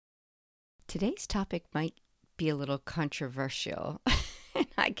Today's topic might be a little controversial.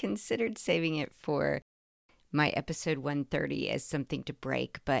 I considered saving it for my episode 130 as something to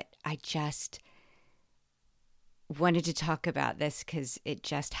break, but I just wanted to talk about this because it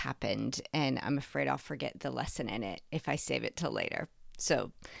just happened, and I'm afraid I'll forget the lesson in it if I save it till later.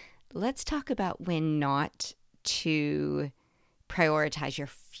 So let's talk about when not to prioritize your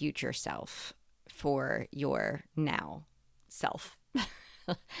future self for your now self.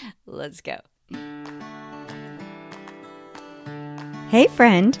 Let's go. Hey,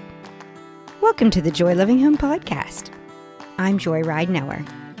 friend. Welcome to the Joy Loving Home podcast. I'm Joy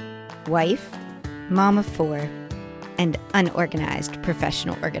Ridenour, wife, mom of four, and unorganized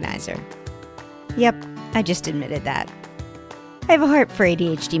professional organizer. Yep, I just admitted that. I have a heart for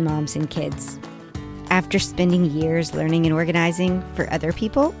ADHD moms and kids. After spending years learning and organizing for other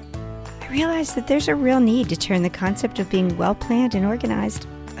people, I realized that there's a real need to turn the concept of being well-planned and organized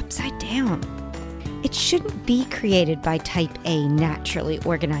upside down. It shouldn't be created by type A naturally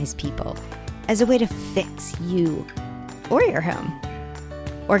organized people as a way to fix you or your home.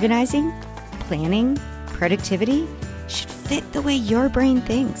 Organizing, planning, productivity should fit the way your brain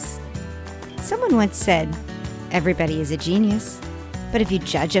thinks. Someone once said, everybody is a genius, but if you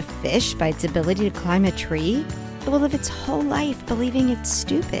judge a fish by its ability to climb a tree, it will live its whole life believing it's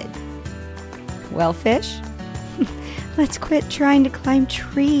stupid. Well, fish, let's quit trying to climb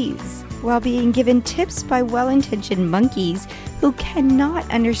trees while being given tips by well-intentioned monkeys who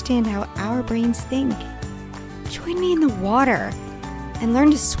cannot understand how our brains think. Join me in the water and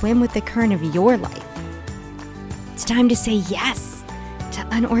learn to swim with the current of your life. It's time to say yes to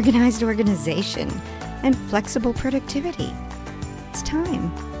unorganized organization and flexible productivity. It's time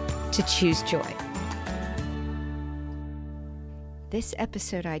to choose joy. This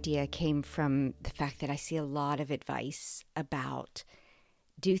episode idea came from the fact that I see a lot of advice about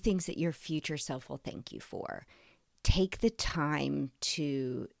do things that your future self will thank you for. Take the time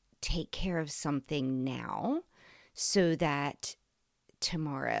to take care of something now so that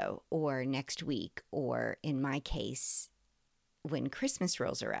tomorrow or next week, or in my case, when Christmas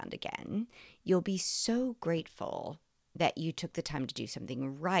rolls around again, you'll be so grateful that you took the time to do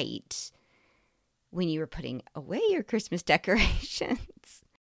something right when you were putting away your Christmas decorations,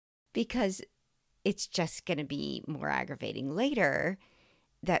 because it's just going to be more aggravating later.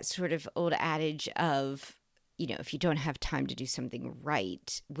 That sort of old adage of, if you don't have time to do something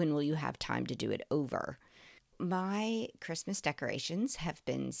right, when will you have time to do it over? My Christmas decorations have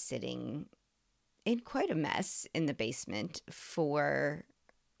been sitting in quite a mess in the basement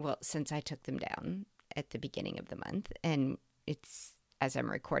since I took them down at the beginning of the month. And it's, as I'm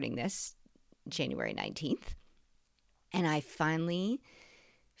recording this, January 19th. And I finally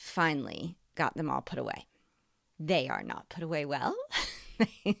got them all put away. They are not put away well.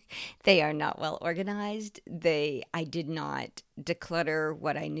 They are not well organized. I did not declutter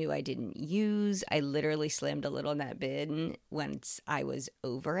what I knew I didn't use. I literally slammed a little in that bin once I was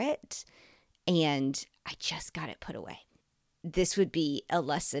over it, and I just got it put away. This would be a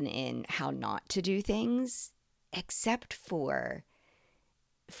lesson in how not to do things, except for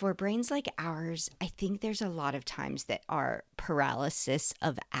brains like ours. I think there's a lot of times that our paralysis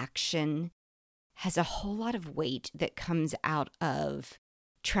of action has a whole lot of weight that comes out of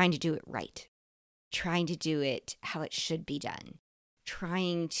trying to do it right, trying to do it how it should be done,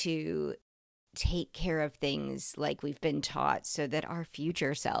 trying to take care of things like we've been taught so that our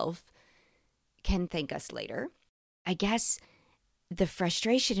future self can thank us later. I guess the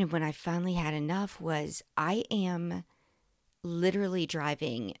frustration when I finally had enough was I am literally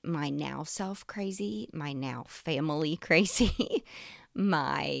driving my now self crazy, my now family crazy,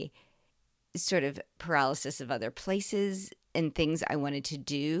 my sort of paralysis of other places and things I wanted to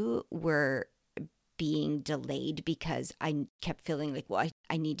do were being delayed because I kept feeling like, well,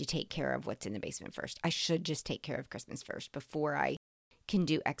 I need to take care of what's in the basement first. I should just take care of Christmas first before I can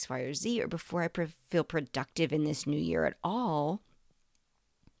do X, Y, or Z, or before I feel productive in this new year at all,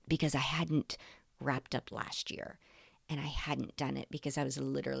 because I hadn't wrapped up last year. And I hadn't done it because I was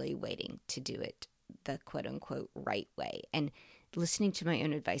literally waiting to do it the quote unquote right way. And listening to my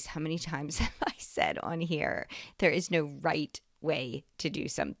own advice, how many times have I said on here, there is no right way to do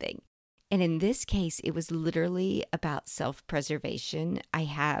something? And in this case, it was literally about self-preservation. I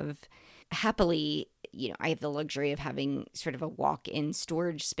have happily, I have the luxury of having sort of a walk-in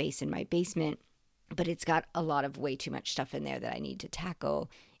storage space in my basement, but it's got a lot of way too much stuff in there that I need to tackle.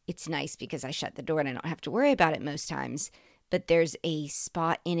 It's nice because I shut the door and I don't have to worry about it most times. but there's a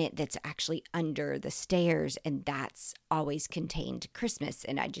spot in it that's actually under the stairs, and that's always contained Christmas.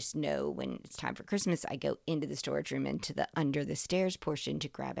 And I just know when it's time for Christmas, I go into the storage room, into the under the stairs portion to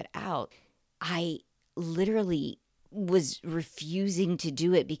grab it out. I literally was refusing to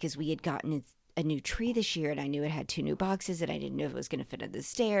do it because we had gotten a new tree this year, and I knew it had 2 new boxes, and I didn't know if it was going to fit under the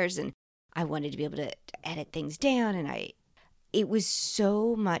stairs, and I wanted to be able to edit things down, and it was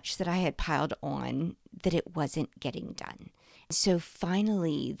so much that I had piled on that it wasn't getting done. So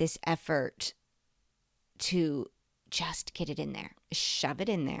finally, this effort to just get it in there, shove it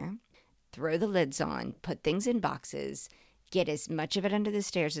in there, throw the lids on, put things in boxes, get as much of it under the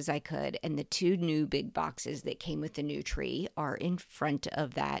stairs as I could. And the 2 new big boxes that came with the new tree are in front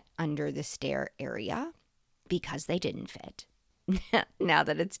of that under the stair area because they didn't fit. Now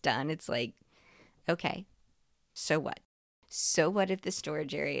that it's done, it's like, okay, so what? So what if the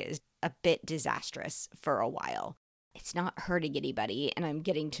storage area is a bit disastrous for a while? It's not hurting anybody, and I'm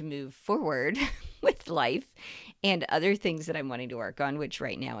getting to move forward with life and other things that I'm wanting to work on, which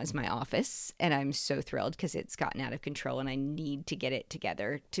right now is my office. And I'm so thrilled because it's gotten out of control and I need to get it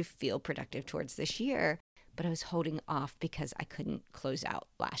together to feel productive towards this year. But I was holding off because I couldn't close out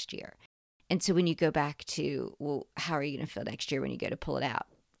last year. And so when you go back to, well, how are you going to feel next year when you go to pull it out?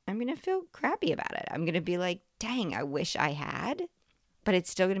 I'm going to feel crappy about it. I'm going to be like, dang, I wish I had. But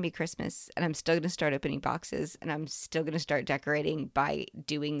it's still going to be Christmas, and I'm still going to start opening boxes, and I'm still going to start decorating by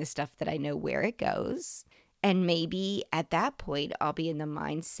doing the stuff that I know where it goes. And maybe at that point, I'll be in the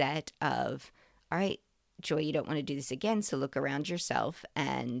mindset of, all right, Joy, you don't want to do this again, so look around yourself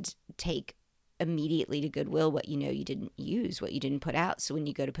and take immediately to Goodwill what you know you didn't use, what you didn't put out. So when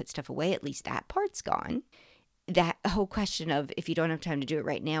you go to put stuff away, at least that part's gone. That whole question of, if you don't have time to do it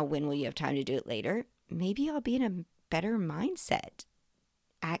right now, when will you have time to do it later? Maybe I'll be in a better mindset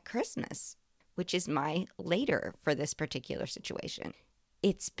at Christmas, which is my later for this particular situation.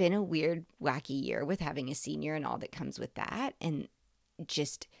 It's been a weird, wacky year with having a senior and all that comes with that. And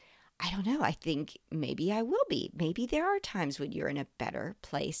just, I don't know, I think maybe I will be. Maybe there are times when you're in a better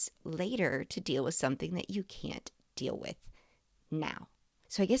place later to deal with something that you can't deal with now.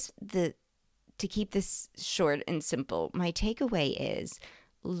 So I guess to keep this short and simple, my takeaway is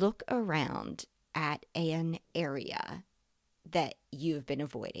look around at an area that you've been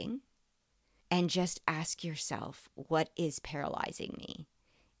avoiding and just ask yourself, what is paralyzing me?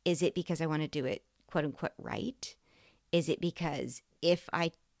 Is it because I want to do it quote unquote right? Is it because if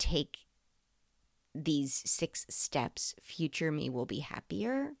I take these 6 steps, future me will be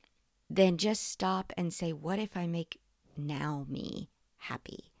happier? Then just stop and say, what if I make now me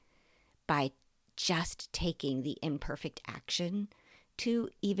happy by just taking the imperfect action to,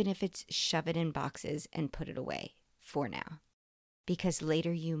 even if it's shove it in boxes and put it away for now? Because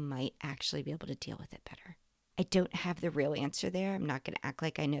later you might actually be able to deal with it better. I don't have the real answer there. I'm not going to act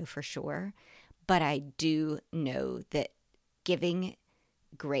like I know for sure. But I do know that giving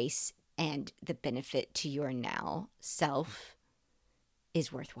grace and the benefit to your now self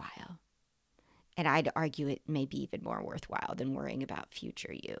is worthwhile. And I'd argue it may be even more worthwhile than worrying about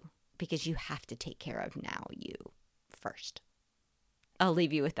future you, because you have to take care of now you first. I'll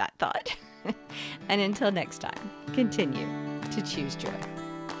leave you with that thought. And until next time, continue to choose joy.